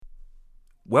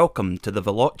Welcome to the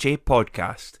Veloce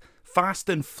Podcast, fast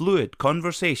and fluid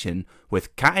conversation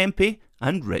with Kat Impey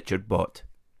and Richard Bott.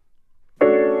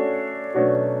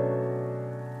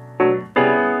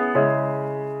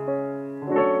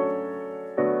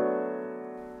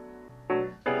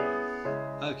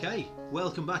 Okay,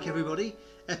 welcome back everybody.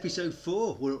 Episode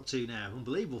 4 we're up to now.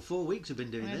 Unbelievable, 4 weeks we've been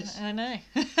doing this. I know.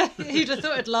 Who'd have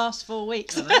thought it'd last 4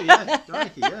 weeks? I know, yeah,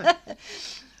 crikey, yeah.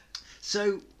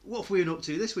 So, what have we been up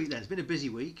to this week then? It's been a busy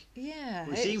week. Yeah.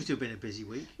 Well, it seems to have been a busy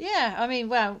week. Yeah, I mean,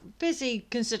 well, busy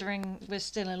considering we're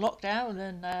still in lockdown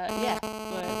and,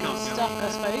 we're stuck, I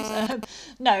suppose.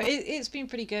 No, it's been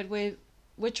pretty good.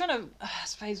 We're trying to, I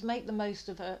suppose, make the most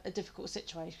of a difficult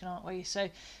situation, aren't we? So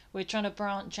we're trying to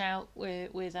branch out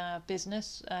with our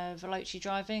business, Veloce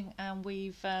Driving, and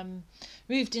we've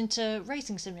moved into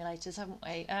racing simulators, haven't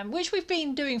we? Which we've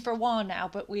been doing for a while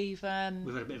now, but we've had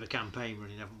a bit of a campaign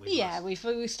running, haven't we? Yeah,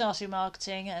 we've started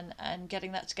marketing and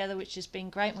getting that together, which has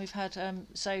been great. And we've had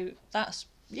so that's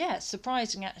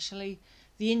surprising actually.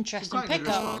 The interest and pick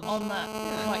up on that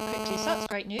quite quickly, so that's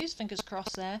great news. Fingers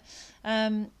crossed there.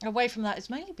 Away from that,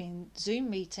 it's mainly been Zoom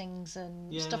meetings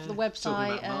and stuff for the website,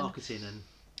 talking about marketing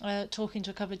and talking to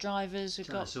a couple of drivers. We've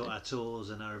got to sort our tours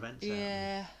and our events.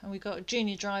 Yeah, and we've got a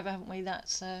junior driver, haven't we?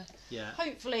 That's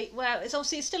hopefully. Well, it's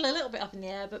still a little bit up in the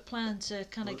air, but plan to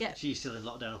kind of get. She's still in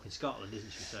lockdown up in Scotland,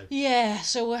 isn't she? So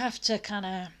so we'll have to kind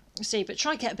of see, but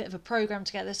try and get a bit of a programme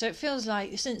together. So it feels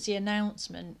like since the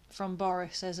announcement from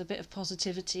Boris, there's a bit of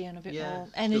positivity and a bit more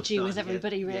energy with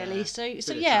everybody, really. So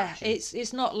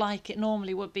it's not like it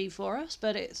normally would be for us,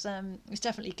 but it's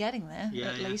definitely getting there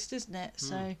least, isn't it?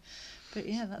 So, but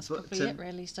that's probably it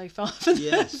really so far for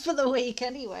the week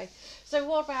anyway. So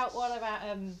what about well,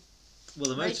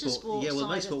 the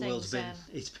motorsport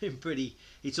world's been pretty.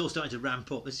 It's all starting to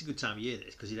ramp up. This is a good time of year,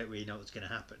 this, because you don't really know what's going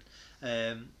to happen.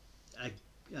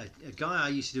 A guy I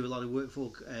used to do a lot of work for,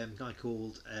 a guy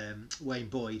called Wayne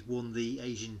Boyd, won the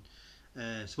Asian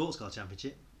Sports Car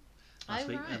Championship last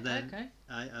week. And then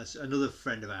another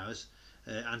friend of ours,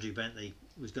 Andrew Bentley,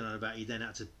 was going on about he then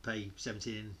had to pay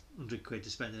 £1,700 to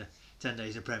spend 10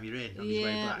 days in Premier Inn on his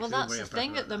way back. Well, that's the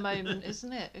thing at the moment,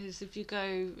 isn't it? Is if you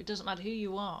go, it doesn't matter who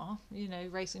you are,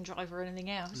 racing driver or anything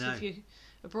else. No. If you're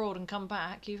abroad and come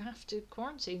back, you have to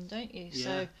quarantine, don't you? Yeah.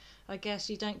 So I guess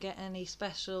you don't get any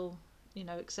special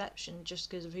exception just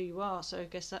because of who you are. So I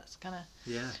guess that's kind of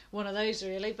one of those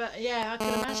really. But I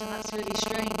can imagine that's really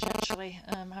strange actually,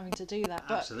 having to do that.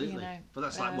 But, absolutely. But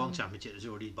that's like one championship that's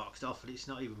already boxed off and it's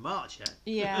not even March yet.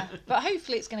 Yeah, but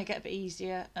hopefully it's going to get a bit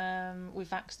easier with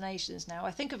vaccinations now.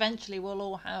 I think eventually we'll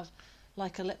all have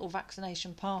like a little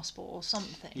vaccination passport or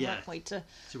something, won't we, to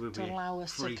allow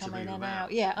us to come in and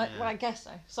out. I guess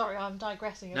so. Sorry, I'm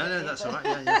digressing. No, that's all right.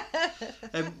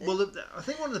 Yeah. Well, I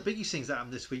think one of the biggest things that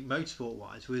happened this week,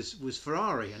 motorsport-wise, was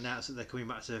Ferrari announced that they're coming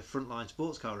back to frontline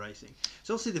sports car racing.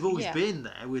 So obviously they've always been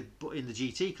there in the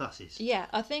GT classes. Yeah,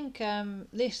 I think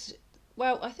this.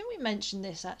 Well, I think we mentioned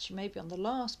this actually maybe on the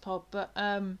last pod, but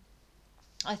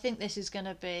I think this is going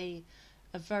to be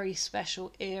a very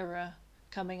special era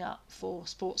coming up for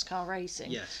sports car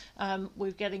racing. Yes.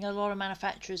 We're getting a lot of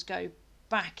manufacturers go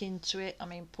back into it. I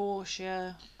mean,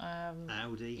 Porsche,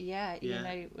 Audi,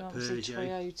 obviously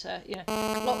Peugeot. Toyota,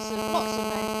 lots of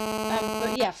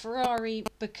names. But Ferrari,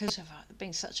 because of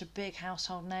being such a big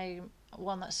household name,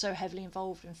 one that's so heavily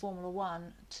involved in Formula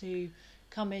One, to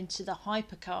come into the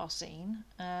hypercar scene,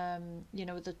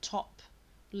 with the top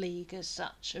league as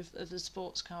such of the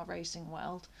sports car racing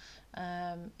world,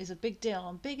 is a big deal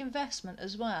and big investment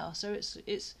as well. So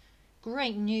it's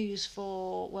great news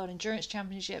for World Endurance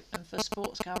Championship and for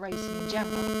sports car racing in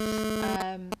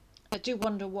general. I do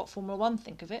wonder what Formula One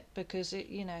think of it, because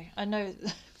I know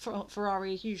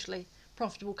Ferrari is hugely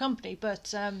profitable company,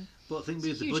 but I think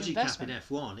with the budget cap in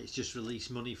F1, it's just released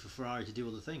money for Ferrari to do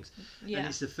other things. And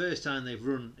it's the first time they've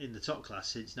run in the top class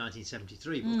since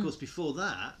 1973. But of course, before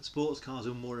that, sports cars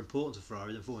were more important to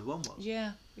Ferrari than Formula 1 was.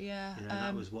 Yeah.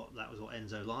 That was what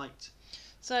Enzo liked.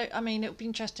 So I mean, it would be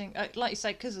interesting, like you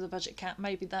say, because of the budget cap.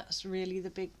 Maybe that's really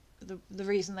the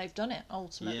reason they've done it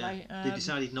ultimately. Yeah. They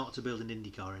decided not to build an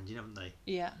IndyCar engine, haven't they?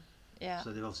 Yeah.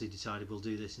 So they've obviously decided we'll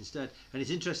do this instead. And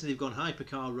it's interesting they've gone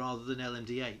hypercar rather than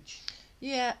LMDH.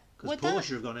 Yeah. Because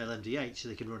Porsche have gone LMDH so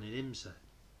they can run in IMSA.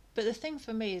 But the thing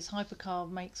for me is hypercar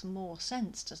makes more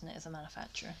sense, doesn't it, as a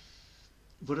manufacturer?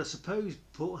 But I suppose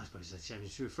that's the same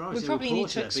as Ferrari. We probably need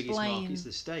to explain. Their biggest market's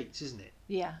the States, isn't it?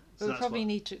 Yeah, but we probably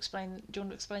need to explain. Do you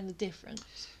want to explain the difference?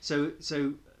 So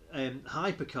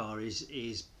hypercar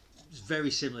is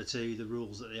very similar to the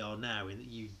rules that they are now, in that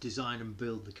you design and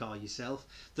build the car yourself.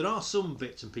 There are some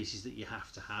bits and pieces that you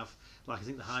have to have, like I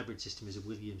think the hybrid system is a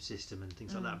Williams system and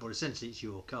things like that, but essentially it's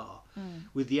your car.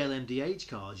 With the LMDH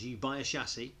cars, you buy a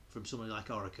chassis from somebody like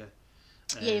Orica.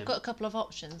 You've got a couple of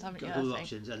options, haven't you? A couple of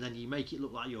options, and then you make it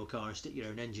look like your car and stick your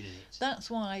own engine in it. That's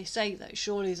why I say that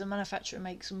surely the manufacturer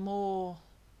makes more.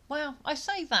 Well, I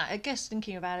say that, I guess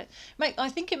thinking about it, I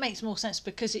think it makes more sense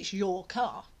because it's your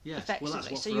car, effectively. Well,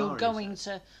 that's what so Ferrari you're going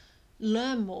to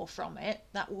learn more from it.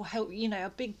 That will help,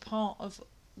 a big part of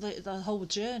the whole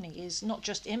journey is not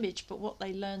just image, but what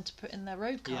they learn to put in their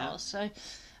road cars. Yeah.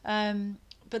 So,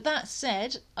 but that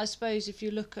said, I suppose if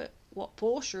you look at what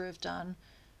Porsche have done,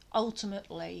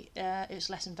 ultimately it's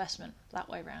less investment that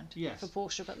way around for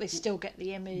Porsche, but they still get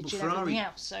the image and everything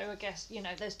else. So I guess,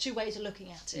 there's two ways of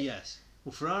looking at it. Yes.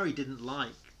 Well, Ferrari didn't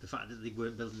like the fact that they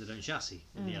weren't building their own chassis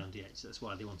in the LMDH, so that's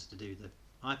why they wanted to do the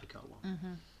hypercar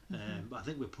one. But I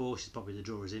think with Porsche, it's probably the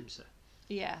draw is IMSA.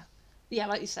 Yeah,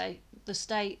 like you say, the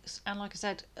States, and like I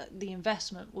said, the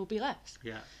investment will be less.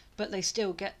 Yeah. But they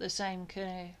still get the same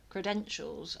kind of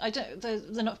credentials.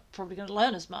 They're not probably going to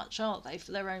learn as much, are they,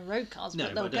 for their own road cars? No,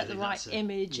 but they'll get the right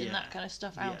image and yeah. that kind of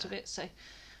stuff out of it. So,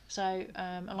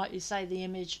 and like you say, the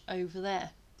image over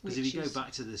there. Because if you go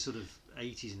back to the sort of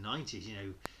 80s and 90s,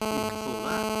 even before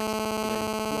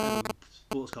that, whatever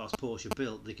sports cars Porsche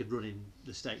built, they could run in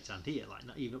the States and here, like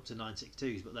not even up to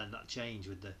 962s. But then that changed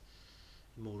with the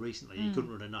more recently. You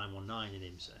couldn't run a 919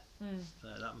 in IMSA.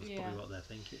 That was probably what their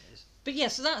thinking is. But yeah,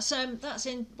 so that's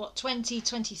in what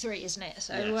 2023, isn't it?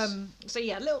 So yes. So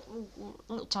yeah, a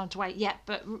little time to wait yet,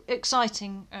 but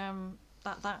exciting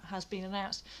that has been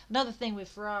announced. Another thing with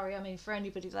Ferrari, I mean, for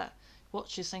anybody that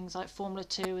watches things like Formula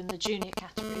 2 and the junior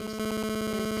categories,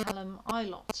 is Callum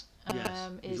Ilott.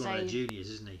 He's one of their juniors,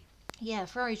 isn't he? Yeah,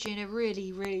 Ferrari Junior,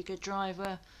 really, really good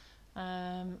driver.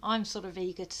 I'm sort of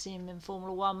eager to see him in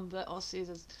Formula 1, but obviously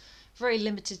there's very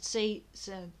limited seats,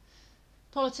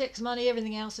 politics, money,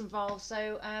 everything else involved.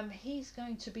 So he's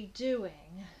going to be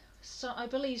doing, I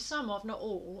believe some of, not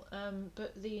all,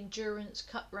 but the endurance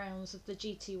cut rounds of the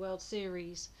GT World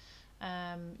Series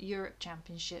Europe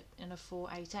Championship in a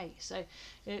 488. So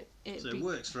it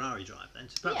works Ferrari drive then.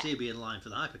 So perhaps he'll be in line for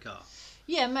the hypercar.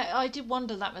 Yeah, I did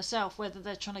wonder that myself, whether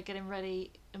they're trying to get him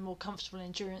ready a more comfortable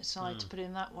endurance side to put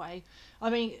in that way. I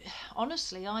mean,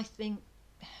 honestly, I think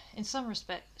in some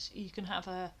respects you can have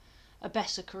a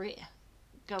better career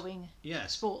going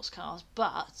sports cars,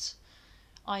 but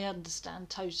I understand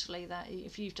totally that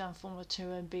if you've done Formula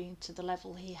 2 and been to the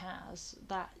level he has,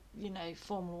 that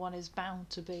Formula 1 is bound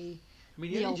to be I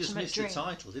mean, he only just missed the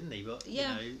title, didn't he? But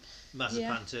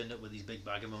Mazepin turned up with his big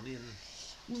bag of money and...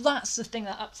 That's the thing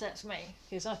that upsets me,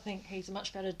 because I think he's a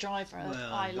much better driver than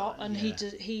Ilott, and he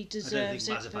deserves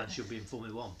it. I don't think Mazepin should be in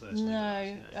Formula 1 personally.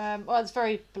 No, well, it's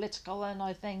very political, and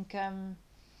I think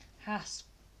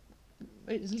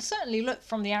it certainly looked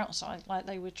from the outside like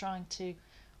they were trying to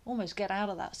almost get out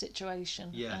of that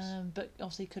situation. Yes. But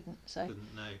obviously couldn't. So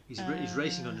couldn't. No, he's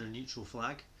racing under a neutral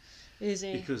flag. Is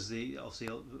he? Because obviously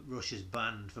Russia's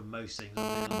banned from most things.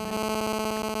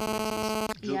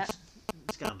 Drugs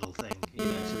scandal thing, so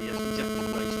he has to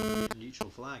race under a neutral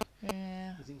flag.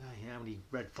 Yeah. I think, how many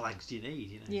red flags do you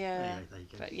need? Yeah. Anyway, there you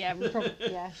go. But yeah, we probably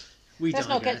we let's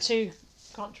not get too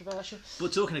controversial.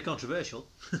 But talking of controversial,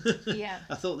 yeah,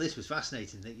 I thought this was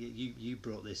fascinating that you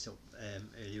brought this up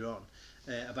earlier on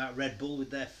about Red Bull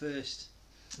with their first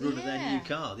run of their new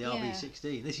car, the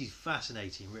RB16. This is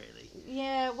fascinating, really.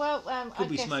 Yeah, well, could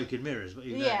be smoke and mirrors, but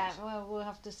who knows? Yeah, well, we'll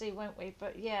have to see, won't we?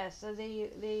 But yeah, so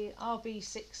the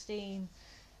RB16.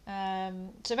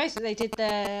 So basically, they did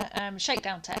their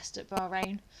shakedown test at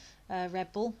Bahrain,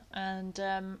 Red Bull, and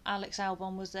Alex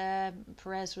Albon was there,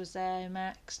 Perez was there,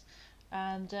 Max,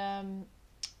 and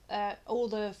all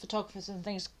the photographers and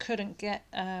things couldn't get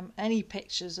any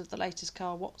pictures of the latest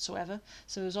car whatsoever.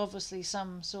 So there was obviously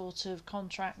some sort of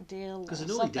contract deal. Because they're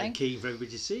normally dead keen for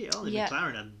everybody to see it, aren't they?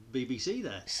 McLaren and BBC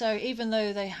there. So even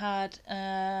though they had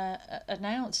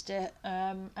announced it,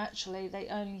 actually they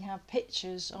only have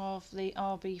pictures of the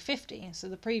RB15, so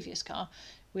the previous car,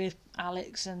 with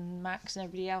Alex and Max and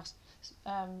everybody else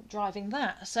driving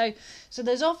that. So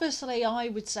there's obviously, I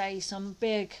would say, some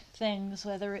big things,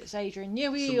 whether it's Adrian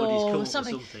Newey or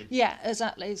something. Yeah,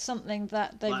 exactly. It's something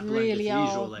that they really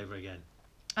are all over again.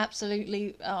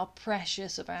 Absolutely are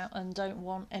precious about and don't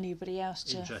want anybody else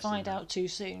to find out too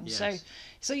soon. Yes.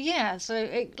 So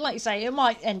it, like you say, it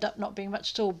might end up not being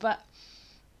much at all, but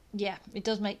yeah, it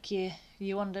does make you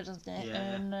wonder, doesn't it? Yeah.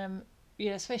 And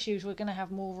especially if we're going to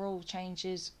have more rule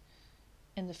changes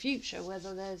in the future,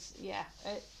 whether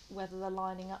whether they're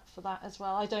lining up for that as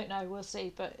well, I don't know. We'll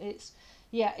see. But it's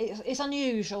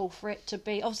unusual for it to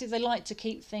be. Obviously, they like to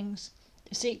keep things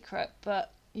secret,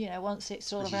 but once it's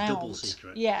sort of out. Double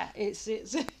secret. Yeah, it's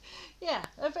yeah,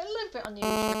 a little bit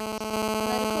unusual. And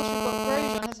then of course we've got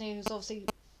Grosjean, hasn't he, who's obviously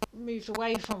moved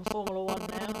away from Formula 1 now,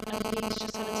 and he's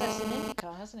just had a test in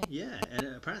IndyCar, hasn't he? Yeah,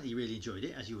 and apparently he really enjoyed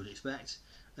it, as you would expect.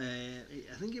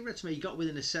 I think it read to me he got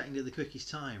within a second of the quickest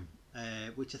time,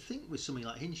 which I think was something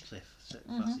like Hinchcliffe,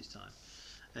 fastest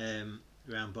time,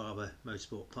 around Barber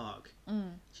Motorsport Park,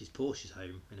 which is Porsche's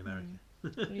home in America.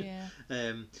 Yeah.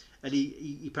 And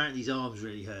he apparently his arms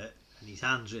really hurt and his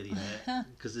hands really hurt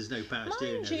because there's no power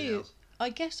steering and everything else. I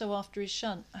guess so. After his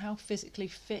shunt, how physically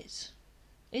fit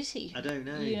is he? I don't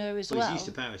know. As well. He's used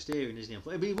to power steering, isn't he?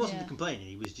 But he wasn't complaining.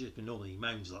 He was just normally he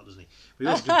moans a lot, doesn't he? But he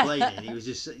wasn't complaining. He was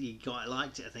just he quite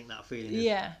liked it. I think that feeling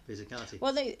of physicality.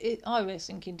 Well, I always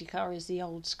think IndyCar is the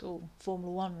old school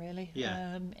Formula 1, really.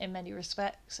 Yeah. In many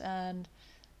respects, and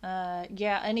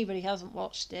anybody who hasn't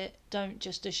watched it, don't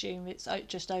just assume it's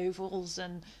just ovals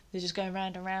and they're just going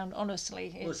round and round.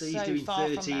 Honestly, it's so he's doing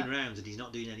 13 rounds and he's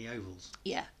not doing any ovals.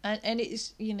 Yeah, and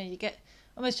it's you get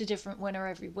almost a different winner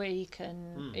every week,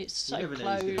 and it's so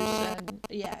close, and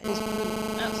it's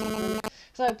brilliant, absolutely brilliant.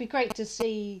 So it'd be great to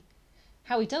see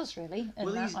how he does, really, and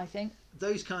I think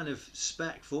those kind of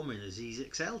spec formulas he's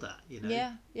excelled at,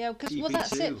 Yeah, because GP2,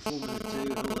 that's it. Formula 2,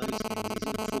 and all those things. He's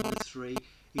in Formula 3.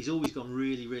 He's always gone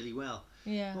really, really well.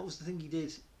 Yeah. What was the thing he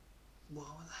did? What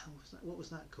the hell was that? What was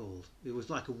that called? It was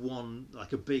like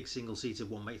a big single-seater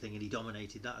one-make thing, and he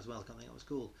dominated that as well. I can't think what it was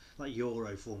called. Like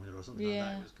Euro Formula or something like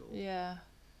that it was called. Yeah.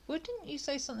 Well, didn't you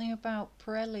say something about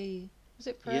Pirelli? Was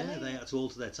it Pirelli? Yeah, they had to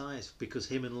alter their tyres because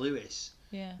him and Lewis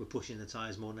were pushing the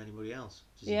tyres more than anybody else,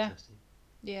 which is interesting.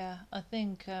 Yeah, I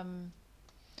think...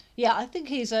 I think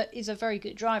he's a very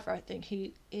good driver. I think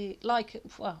he like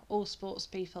all sports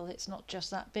people. It's not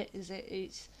just that bit, is it?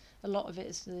 It's a lot of it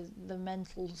is the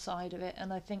mental side of it,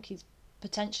 and I think he's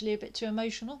potentially a bit too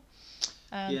emotional,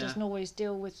 and doesn't always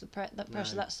deal with the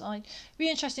pressure that side. It'd be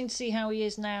interesting to see how he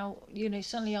is now.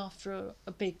 Suddenly after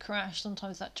a big crash,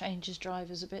 sometimes that changes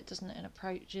drivers a bit, doesn't it? In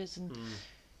approaches and.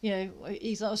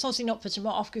 He's obviously not put him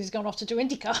off because he's gone off to do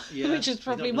IndyCar, which is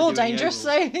probably more dangerous.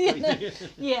 So,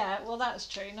 well, that's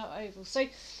true, not oval. So,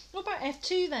 what about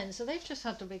F2 then? So they've just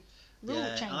had a big rule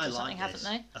change or something, haven't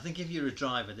they? I think if you're a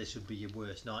driver, this would be your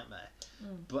worst nightmare.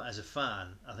 But as a fan,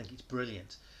 I think it's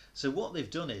brilliant. So what they've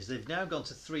done is they've now gone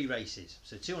to 3 races.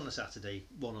 So 2 on the Saturday,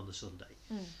 1 on the Sunday.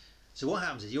 So what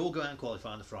happens is you all go out and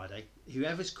qualify on the Friday.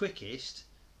 Whoever's quickest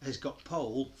has got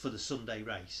pole for the Sunday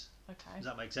race. Okay. Does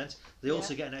that make sense? They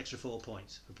also get an extra 4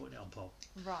 points for putting it on pole.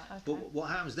 Right, okay. But what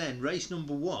happens then, race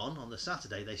number 1 on the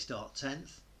Saturday, they start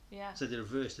 10th. Yeah. So they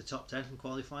reverse the top 10 from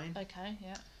qualifying. Okay,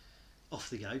 yeah. Off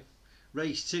they go.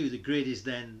 Race 2, the grid is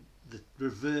then the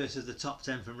reverse of the top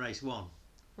 10 from race 1.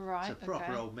 Right, so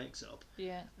proper old mix-up.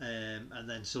 Yeah. And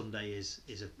then Sunday is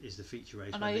the feature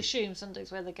race. And I assume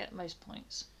Sunday's where they get most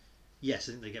points. Yes,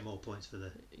 I think they get more points for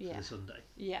the Sunday.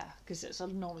 Yeah, because it's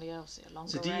normally a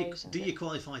longer race. So do you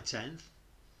qualify 10th?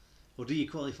 Or do you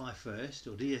qualify first?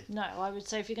 Or do you... No, I would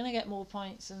say if you're going to get more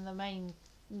points in the main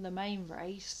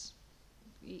race,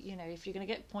 if you're going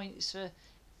to get points for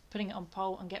putting it on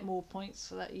pole and get more points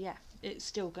for that, it's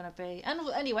still going to be. And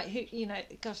anyway,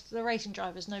 because the racing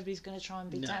drivers, nobody's going to try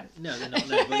and be 10th. No, they're not.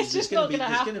 No, but there's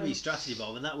going to be strategy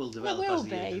involved, and that will develop as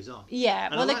the year goes on. Yeah,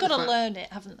 and they've got to learn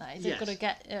it, haven't they? They've got to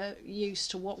get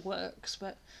used to what works,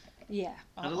 but. Yeah,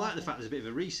 and I like the fact there's a bit of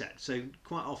a reset. So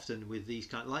quite often with these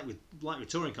like with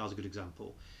touring cars, a good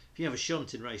example. If you have a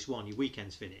shunt in race 1, your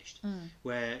weekend's finished.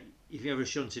 Where if you have a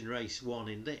shunt in race 1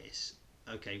 in this,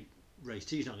 okay, race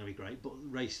 2 is not going to be great, but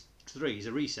race 3 is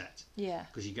a reset. Yeah,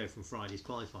 because you go from Friday's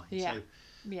qualifying. Yeah,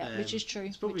 so, which is true.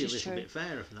 It's probably a little bit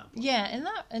fairer from that point. Yeah,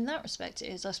 in that respect, it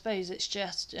is. I suppose it's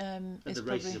just. And the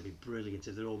races will be brilliant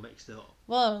if they're all mixed up.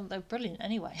 Well, they're brilliant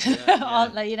anyway,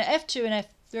 aren't they? F2 and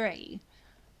F3.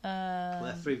 Well,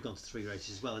 F3 have gone to 3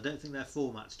 races as well. I don't think their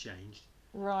format's changed.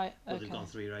 Right, but they've gone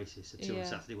 3 races, so 2 on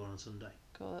Saturday, 1 on Sunday.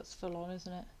 God, that's full on,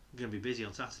 isn't it? We're going to be busy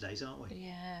on Saturdays, aren't we?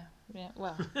 Yeah.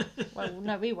 Well,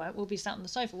 no, we won't. We'll be sat on the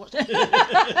sofa watching.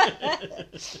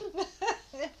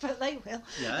 But they will.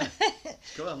 Yeah.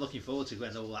 Cool. I'm looking forward to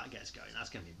when all that gets going. That's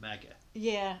going to be mega.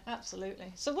 Yeah,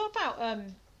 absolutely. So what about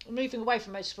moving away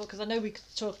from motorsport? Because I know we could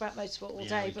talk about motorsport all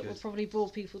day, but we'll probably bore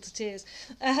people to tears.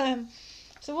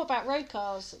 So what about road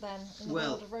cars then, in the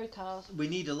world of road cars? We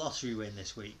need a lottery win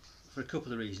this week for a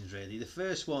couple of reasons really. The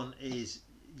first one is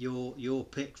your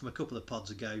pick from a couple of pods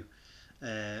ago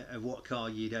of what car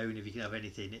you'd own if you could have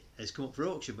anything. It has come up for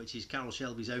auction, which is Carroll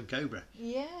Shelby's own Cobra.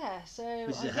 Yeah, so...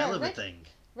 Which is a hell of a thing.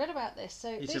 Read about this.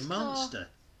 So it's a monster.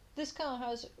 This car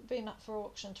has been up for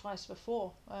auction twice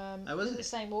before. Wasn't the it?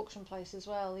 Same auction place as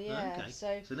well. Yeah. Okay.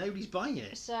 So nobody's buying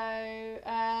it. So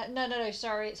no.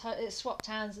 Sorry, it's swapped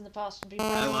hands in the past and been.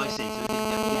 Oh, I see. So it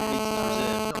didn't meet its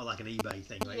reserve. It's not like an eBay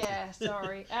thing, right? Yeah.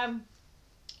 Sorry.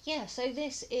 Yeah. So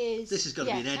this is. This has got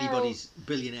to be in anybody's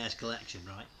billionaire's collection,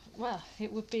 right? Well,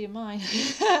 it would be in mine.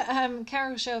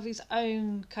 Carol Shelby's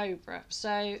own Cobra. So,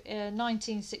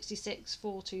 1966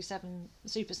 427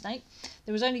 Super Snake.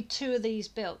 There was only 2 of these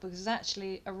built because it's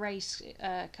actually a race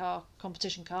car,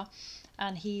 competition car,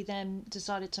 and he then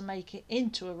decided to make it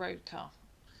into a road car.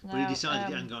 Now, well, he decided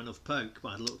it hadn't got enough poke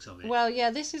by the looks of it. Well,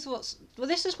 yeah, this is what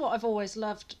I've always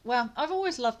loved. Well, I've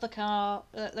always loved the car,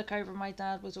 the Cobra. My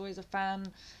dad was always a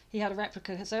fan. He had a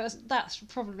replica, so that's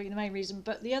probably the main reason.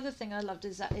 But the other thing I loved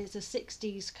is that it's a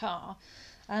 60s car,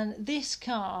 and this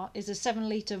car is a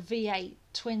 7-litre V8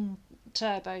 twin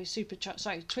supercharged.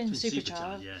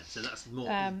 Yeah, so that's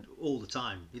more all the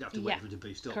time. You'd have to wait for it to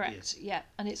boost up. Correct. Yeah,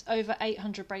 and it's over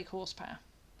 800 brake horsepower.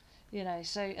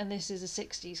 And this is a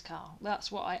 60s car.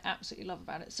 That's what I absolutely love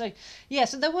about it. So, yeah,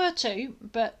 so there were 2,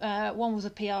 but one was a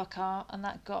PR car, and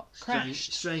that got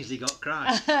crashed. Strangely got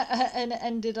crashed. And it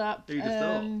ended up Who'd have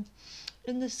thought?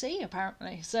 In the sea,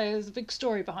 apparently. So there's a big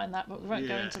story behind that, but we won't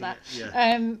go into that. So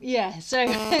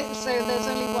there's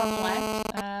only one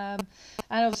left. And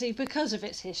obviously, because of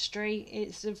its history,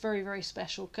 it's a very, very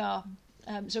special car.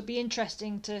 So it'd be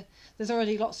interesting to... There's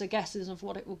already lots of guesses of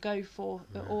what it will go for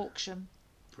at auction.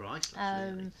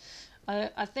 Priceless,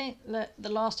 I think that the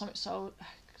last time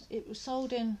it was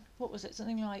sold in, what was it,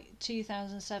 something like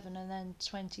 2007 and then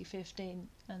 2015,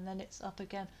 and then it's up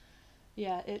again.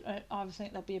 Yeah, I would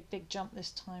think there'd be a big jump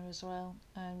this time as well,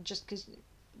 just because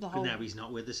the whole... But now he's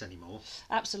not with us anymore.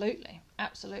 Absolutely.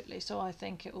 So I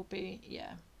think it will be,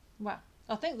 well,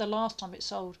 I think the last time it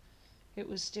sold, it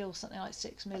was still something like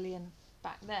 6 million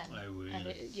back then. Oh, really? And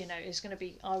it's going to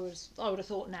be, I would have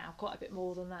thought now quite a bit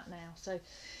more than that now. So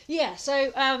it's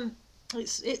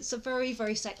a very,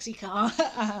 very sexy car,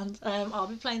 and I'll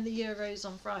be playing the Euros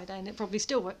on Friday, and it probably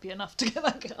still won't be enough to get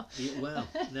that car. Yeah, well,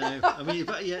 no, I mean,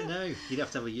 but you'd have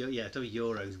to have a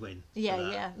Euros win.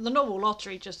 Yeah. The normal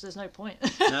lottery, just there's no point.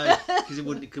 No, because it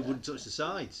wouldn't touch the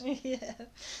sides. Yeah,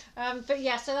 but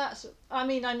yeah, so that's. I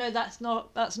mean, I know that's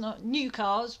not new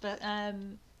cars, but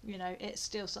it's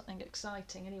still something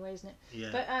exciting anyway, isn't it?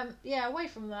 Yeah. But away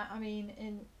from that,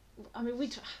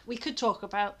 we could talk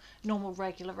about normal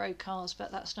regular road cars,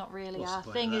 but that's not really our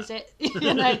thing, is it?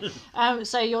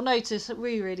 So you'll notice that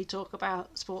we really talk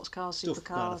about sports cars, supercars. Stuff we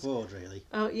can't afford, really.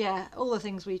 Oh yeah, all the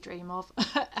things we dream of.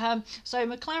 So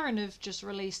McLaren have just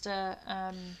released a.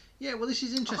 Yeah, well, this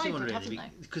is an interesting hybrid, one, really,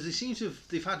 because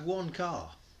they've had one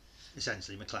car.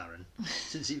 Essentially, McLaren,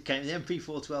 since it came the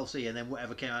MP412C and then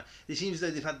whatever came out, it seems as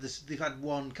though they've had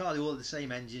one car. They all have the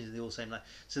same engines and they all the same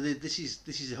so this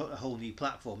is a whole new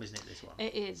platform, isn't it? This one.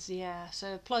 It is, yeah.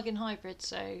 So plug-in hybrid.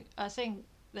 So I think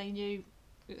they knew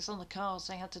it's on the cars.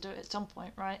 They had to do it at some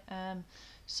point, right?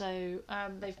 So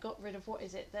they've got rid of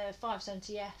their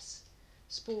 570S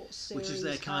sports series, which is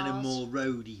their kind of more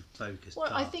roady focused car.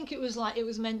 I think it was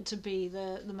meant to be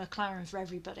the McLaren for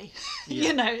everybody.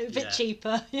 A bit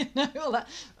cheaper, all that.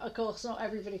 Of course, not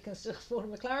everybody can still afford a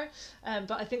McLaren,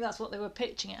 but I think that's what they were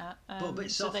pitching it at. But a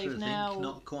bit softer, I think,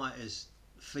 not quite as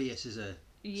fierce as a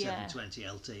 720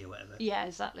 LT or whatever. Yeah,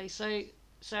 exactly. So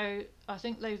I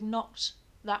think they've knocked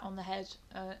that on the head,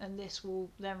 and this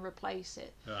will then replace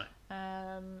it. Right.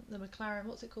 The McLaren,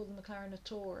 what's it called? The McLaren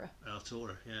Artura.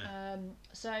 Artura, yeah.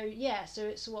 So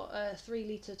it's a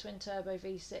 3-litre twin turbo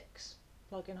V6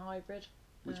 plug-in hybrid.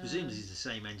 Which presumably is the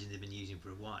same engine they've been using for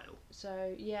a while.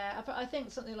 So but I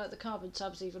think something like the carbon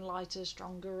tub's even lighter,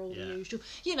 stronger, all the usual.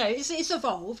 It's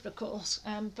evolved, of course.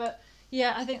 But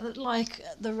yeah, I think that like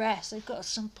the rest, they've got at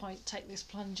some point take this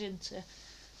plunge into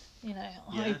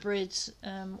hybrids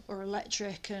or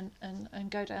electric and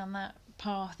go down that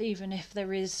path, even if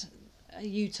there is a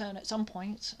U-turn at some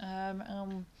point.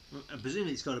 And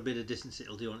presumably it's got a bit of distance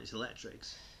it'll do on its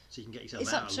electrics, so you can get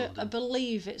yourself out of London. I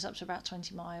believe it's up to about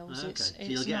 20 miles. Okay, so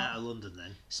you'll get out of London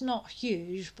then. It's not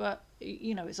huge, but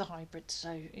it's a hybrid,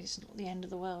 so it's not the end of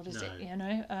the world, is it?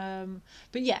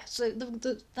 But yeah, so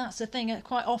that's the thing.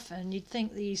 Quite often you'd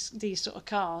think these sort of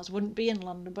cars wouldn't be in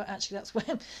London, but actually that's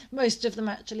where most of them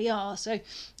actually are. So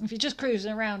if you're just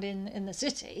cruising around in the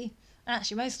city,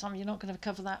 actually most of the time you're not going to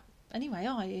cover that anyway,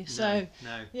 are you? So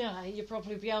no. You'll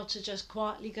probably be able to just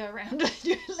quietly go around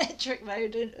your electric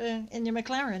mode in your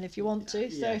McLaren if you want to.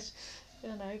 Yes. So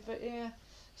but yeah.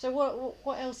 So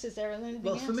what else is there?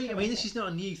 Well, for me, this is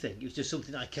not a new thing. It was just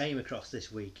something I came across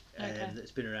this week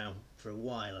that's been around for a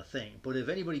while, I think. But if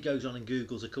anybody goes on and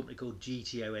Googles a company called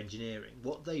GTO Engineering,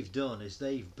 what they've done is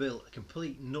they've built a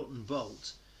complete nut and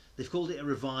bolt. They've called it a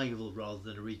revival rather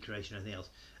than a recreation or anything else,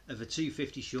 of a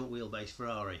 250 short wheelbase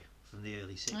Ferrari from the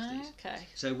early 60s. Okay.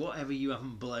 So whatever you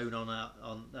haven't blown on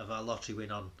our lottery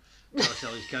win on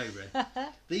Carousel Cobra,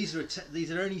 these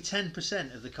are only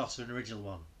 10% of the cost of an original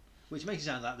one, which makes it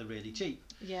sound like they're really cheap.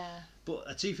 Yeah. But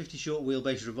a 250 short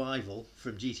wheelbase revival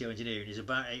from GTO Engineering is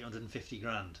about 850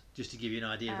 grand, just to give you an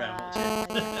idea of how much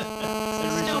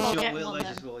an original short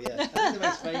wheelbase is for. Yeah, I think the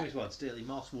most famous one, Sterling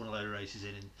Moss won a load of races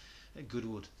in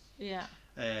Goodwood. Yeah.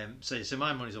 So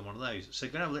my money's on one of those. So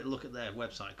go and have a little look at their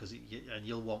website and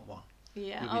you'll want one.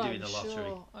 Yeah. We'll be doing the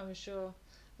lottery. I'm sure.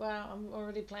 Well, I'm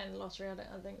already playing the lottery. I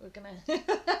think we're gonna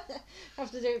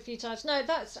have to do it a few times. No,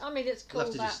 it's cool. We'll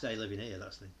have to just stay living here.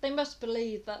 That's the. They must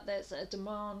believe that there's a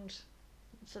demand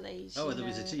for these. Oh, there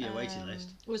was a 2-year waiting list.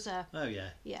 Was there? Oh yeah.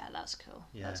 Yeah, that's cool.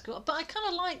 Yeah. That's cool. But I kind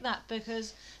of like that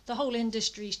because the whole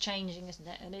industry's changing, isn't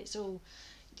it? And it's all,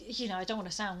 I don't want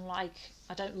to sound like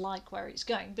I don't like where it's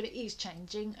going, but it is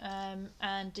changing.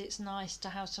 And it's nice to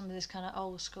have some of this kind of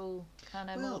old school, kind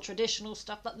of more traditional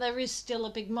stuff. But there is still a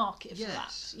big market for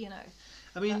that.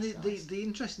 I mean, the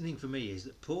interesting thing for me is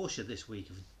that Porsche this week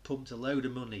have pumped a load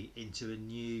of money into a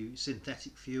new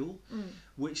synthetic fuel,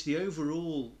 which the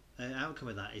overall outcome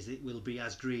of that is it will be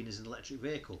as green as an electric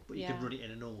vehicle, but you can run it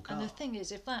in a normal car. And the thing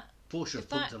is, if that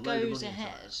goes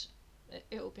ahead,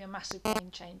 it will be a massive game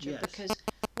changer. Because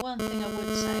one thing I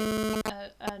would say,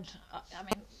 and I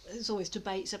mean, there's always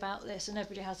debates about this, and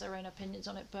everybody has their own opinions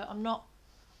on it, but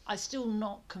I'm still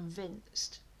not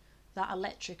convinced that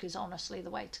electric is honestly the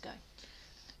way to go.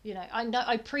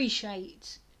 I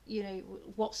appreciate,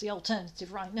 what's the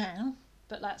alternative right now,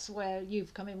 but that's where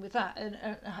you've come in with that. And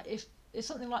if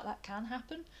something like that can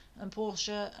happen, and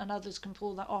Porsche and others can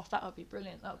pull that off, that would be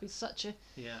brilliant. That would be such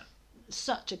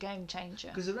a game changer.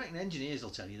 Because I reckon engineers will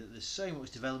tell you that there's so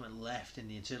much development left in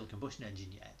the internal combustion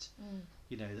engine yet.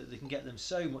 That they can get them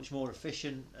so much more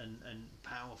efficient and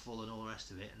powerful and all the rest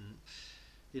of it. And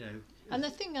And the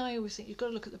thing I always think, you've got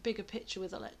to look at the bigger picture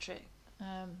with electric.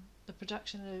 The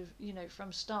production of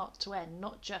from start to end,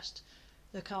 not just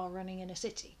the car running in a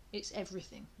city. It's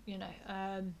everything.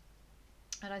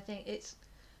 And I think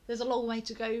there's a long way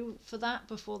to go for that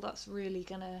before that's really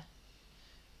gonna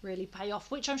really pay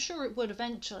off, which I'm sure it would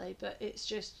eventually, but it's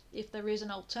just, if there is an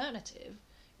alternative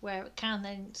where it can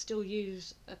then still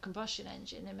use a combustion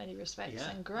engine in many respects,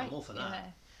 then great. I'm all for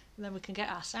that. And then we can get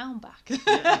our sound back.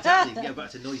 Yeah, exactly. Go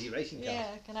back to noisy racing cars.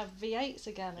 Yeah, can have V8s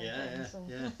again and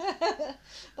things.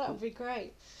 That would be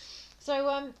great.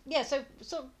 So so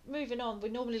sort of moving on, we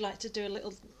normally like to do a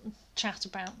little chat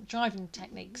about driving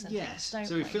techniques and things, don't we?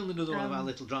 So we filmed another one of our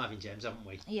little driving gems, haven't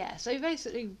we? Yeah, so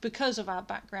basically because of our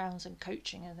backgrounds and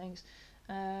coaching and things,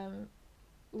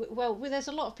 there's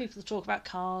a lot of people that talk about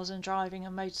cars and driving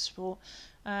and motorsport,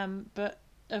 but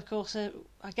of course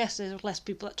I guess there's less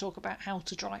people that talk about how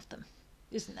to drive them,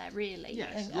 isn't there, really?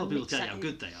 Yes, a lot of people tell you how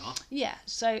good they are. Yeah,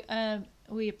 so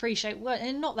we appreciate,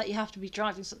 and not that you have to be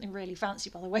driving something really fancy,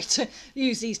 by the way, to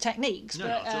use these techniques,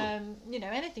 but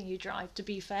anything you drive, to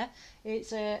be fair,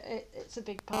 it's a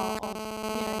big part of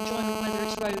enjoyment, whether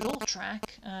it's road or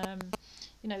track.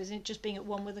 Isn't it just being at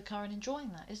one with the car and enjoying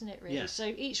that, isn't it, really? Yes.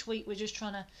 So each week we're just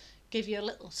trying to give you a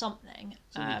little something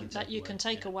that you can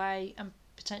take away and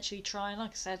potentially try. And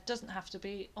like I said, it doesn't have to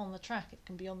be on the track, it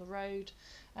can be on the road.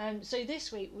 So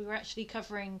this week we were actually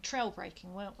covering trail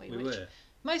braking, weren't we? We were.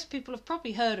 Most people have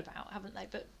probably heard about, haven't they?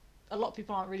 But a lot of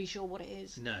people aren't really sure what it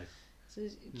is. No. So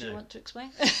do you want to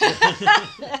explain?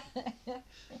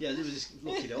 Yeah, they were just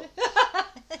look it up.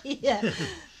 Yeah.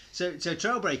 So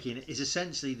trail braking is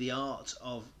essentially the art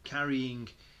of carrying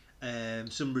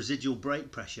some residual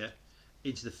brake pressure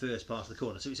into the first part of the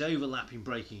corner. So it's overlapping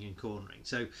braking and cornering.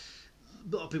 So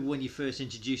a lot of people, when you first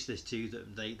introduce this to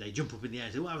them, they jump up in the air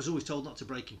and say, well, I was always told not to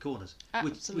brake in corners.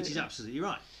 Which is absolutely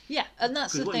right. Yeah, and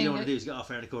that's the thing. Because what you don't want to do is get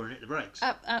halfway around the corner and hit the brakes.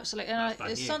 Absolutely. And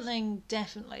it's something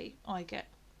definitely I get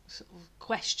sort of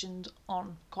questioned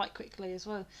on quite quickly as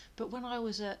well. But when I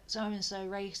was at so-and-so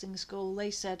racing school,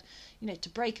 they said, to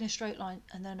brake in a straight line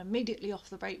and then immediately off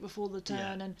the brake before the turn.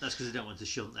 Yeah, and that's because they don't want to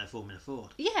shunt their Formula Ford.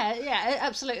 Yeah,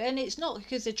 absolutely. And it's not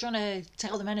because they're trying to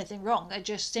tell them anything wrong. They're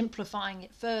just simplifying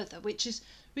it further, which is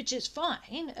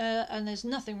fine, and there's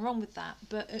nothing wrong with that.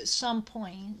 But at some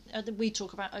point, we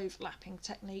talk about overlapping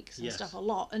techniques and stuff a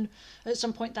lot, and at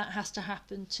some point that has to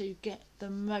happen to get the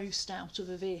most out of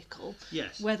a vehicle.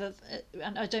 Yes. Whether,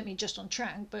 and I don't mean just on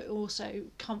track, but also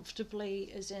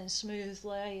comfortably, as in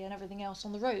smoothly, and everything else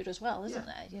on the road as well, isn't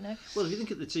there? Well, if you think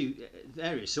at the two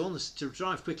areas, so to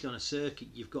drive quickly on a circuit,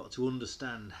 you've got to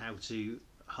understand how to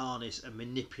harness and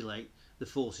manipulate the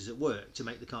forces at work to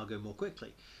make the car go more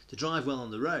quickly. To drive well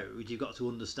on the road, you've got to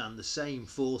understand the same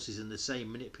forces and the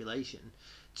same manipulation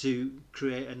to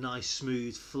create a nice,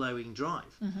 smooth, flowing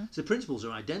drive. Mm-hmm. So the principles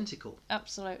are identical.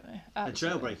 Absolutely. And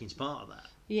trail braking's part of that.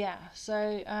 Yeah.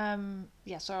 So,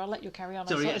 so I'll let you carry on.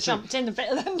 Sorry, I jumped in a bit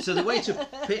then. So the way to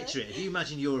picture it, if you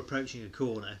imagine you're approaching a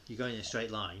corner, you're going in a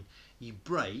straight line, you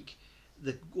brake,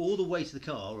 all the weight of the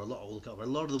car, or a lot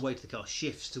of the weight of the car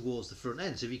shifts towards the front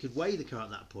end. So if you could weigh the car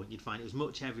at that point, you'd find it was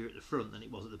much heavier at the front than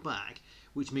it was at the back,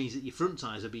 which means that your front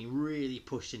tyres are being really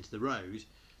pushed into the road,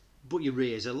 but your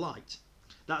rears are light.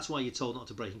 That's why you're told not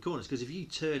to brake in corners, because if you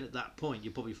turn at that point,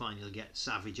 you'll probably find you'll get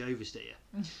savage oversteer.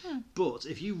 Mm-hmm. But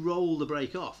if you roll the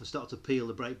brake off and start to peel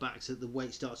the brake back so that the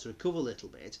weight starts to recover a little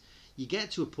bit, you get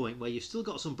to a point where you've still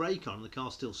got some brake on and the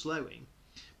car's still slowing,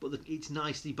 but it's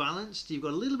nicely balanced. You've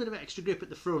got a little bit of extra grip at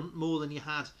the front, more than you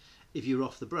had if you were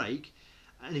off the brake.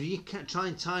 And if you can try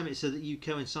and time it so that you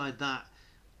coincide that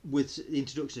with the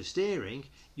introduction of steering,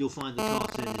 you'll find the car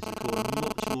turning into the corner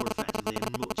much more effectively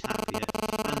and much happier,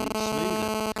 and it's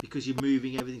smoother because you're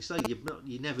moving everything slowly.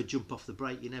 You never jump off the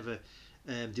brake, you never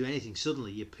do anything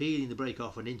suddenly. You're peeling the brake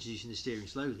off and introducing the steering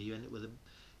slowly. You end up with a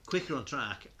quicker on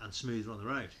track and smoother on the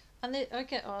road. And I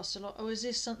get asked a lot, is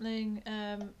this something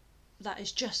that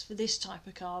is just for this type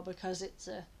of car because it's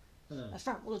a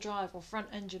front wheel drive or front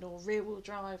engine or rear wheel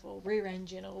drive or rear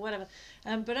engine or whatever,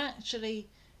 but actually,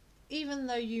 even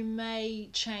though you may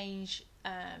change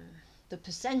the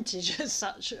percentage as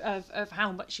such of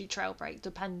how much you trail brake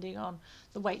depending on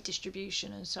the weight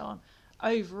distribution and so on,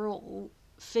 overall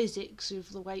physics of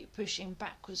the weight pushing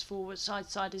backwards, forwards, side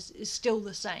to side is still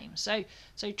the same. So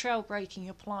trail braking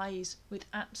applies with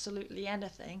absolutely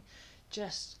anything.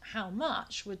 Just how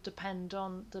much would depend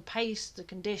on the pace, the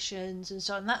conditions, and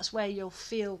so on. That's where your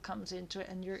feel comes into it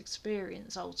and your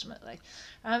experience ultimately.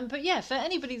 But yeah, for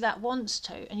anybody that wants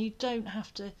to, and you don't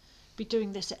have to be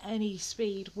doing this at any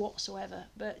speed whatsoever,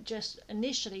 but just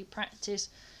initially practice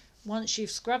once you've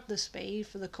scrubbed the speed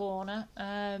for the corner,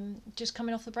 just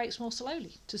coming off the brakes more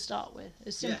slowly to start with.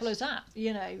 As simple as that,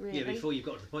 really. Yeah, before you've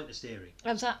got to the point of steering.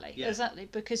 Exactly,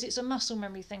 because it's a muscle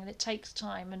memory thing and it takes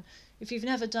time, and if you've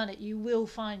never done it, you will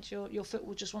find your foot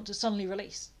will just want to suddenly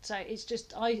release. So it's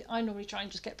just, I normally try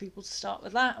and just get people to start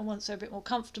with that, and once they're a bit more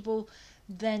comfortable,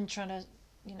 then trying to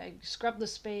scrub the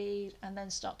speed and then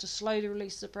start to slowly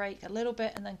release the brake a little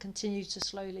bit and then continue to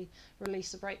slowly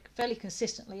release the brake fairly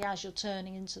consistently as you're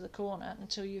turning into the corner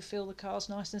until you feel the car's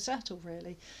nice and settled,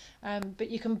 really.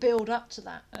 But you can build up to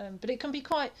that. But it can be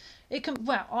I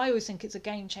always think it's a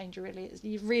game changer, really.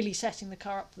 You're really setting the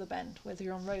car up for the bend, whether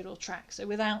you're on road or track. So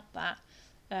without that,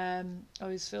 I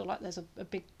always feel like there's a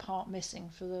big part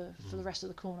missing for the rest of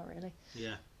the corner, really.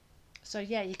 Yeah. So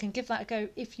yeah, you can give that a go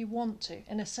if you want to,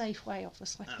 in a safe way,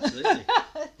 obviously. Absolutely.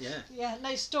 Yeah. Yeah.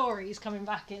 No stories coming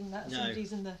back in that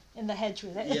somebody's in the hedge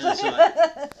with it. Yeah, that's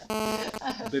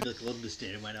right. Biblical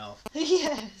understeering went off.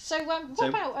 Yeah. So what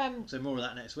about So more of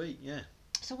that next week. Yeah.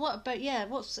 So what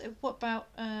about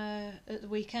at the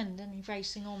weekend? Any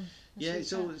racing on? Yeah,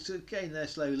 it's getting there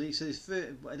slowly. So I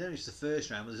don't know if it's the first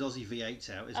round, but there's Aussie V8s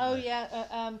out, isn't there? Oh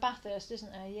yeah, Bathurst,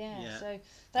 isn't there? Yeah. So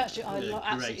that's I absolutely love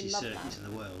that. Greatest circuits in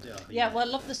the world. Yeah. Well,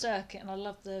 I love the circuit and I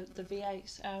love the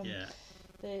V8s.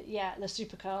 The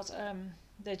supercars.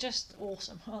 They're just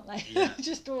awesome, aren't they? Yeah.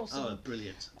 Just awesome. Oh,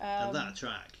 brilliant. And that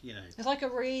track, It's like a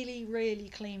really, really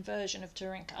clean version of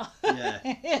touring car. Yeah.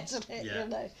 Isn't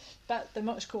it? But they're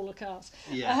much cooler cars.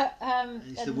 Yeah.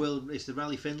 It's the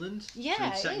Rally Finland.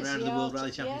 Yeah, so second round of the World Rally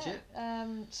Championship.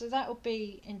 So that will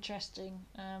be interesting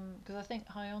because I think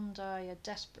Hyundai are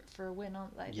desperate for a win,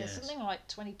 aren't they? Yes. There's something like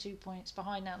 22 points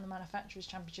behind now in the Manufacturers'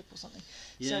 Championship or something.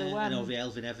 Yeah, so, and obviously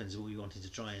Elvin Evans will be wanting to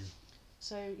try and.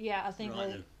 So yeah, I think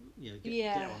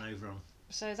get on over on.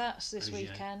 So that's this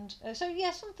weekend. So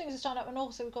yeah, some things are starting up, and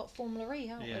also we've got Formula E,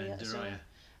 haven't we?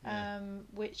 Yeah,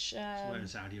 which. We're in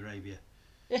Saudi Arabia,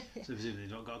 so presumably they've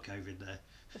not got COVID there.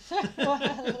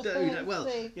 Well,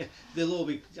 yeah, they'll all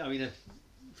be having a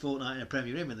fortnight in a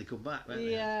Premier Inn when they come back, won't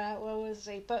they? Yeah, well, we'll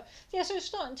see. But yeah, so it's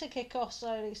starting to kick off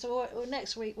slowly. So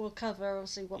next week we'll cover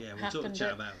obviously what happened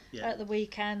at the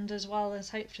weekend, as well as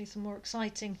hopefully some more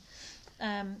exciting.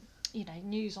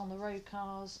 News on the road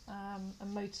cars and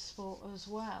motorsport as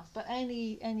well. But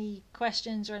any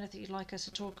questions or anything you'd like us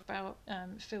to talk about,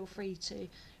 feel free to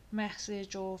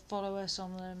message or follow us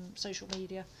on social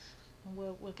media, and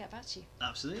we'll get back to you.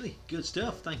 Absolutely, good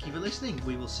stuff. Thank you for listening.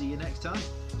 We will see you next time.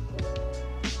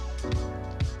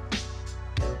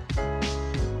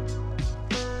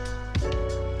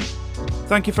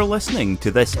 Thank you for listening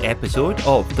to this episode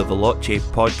of the Veloce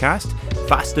Podcast,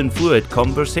 fast and fluid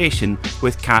conversation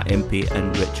with Kat Impey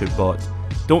and Richard Bott.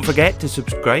 Don't forget to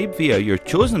subscribe via your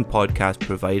chosen podcast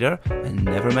provider and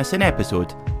never miss an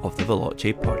episode of the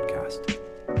Veloce Podcast.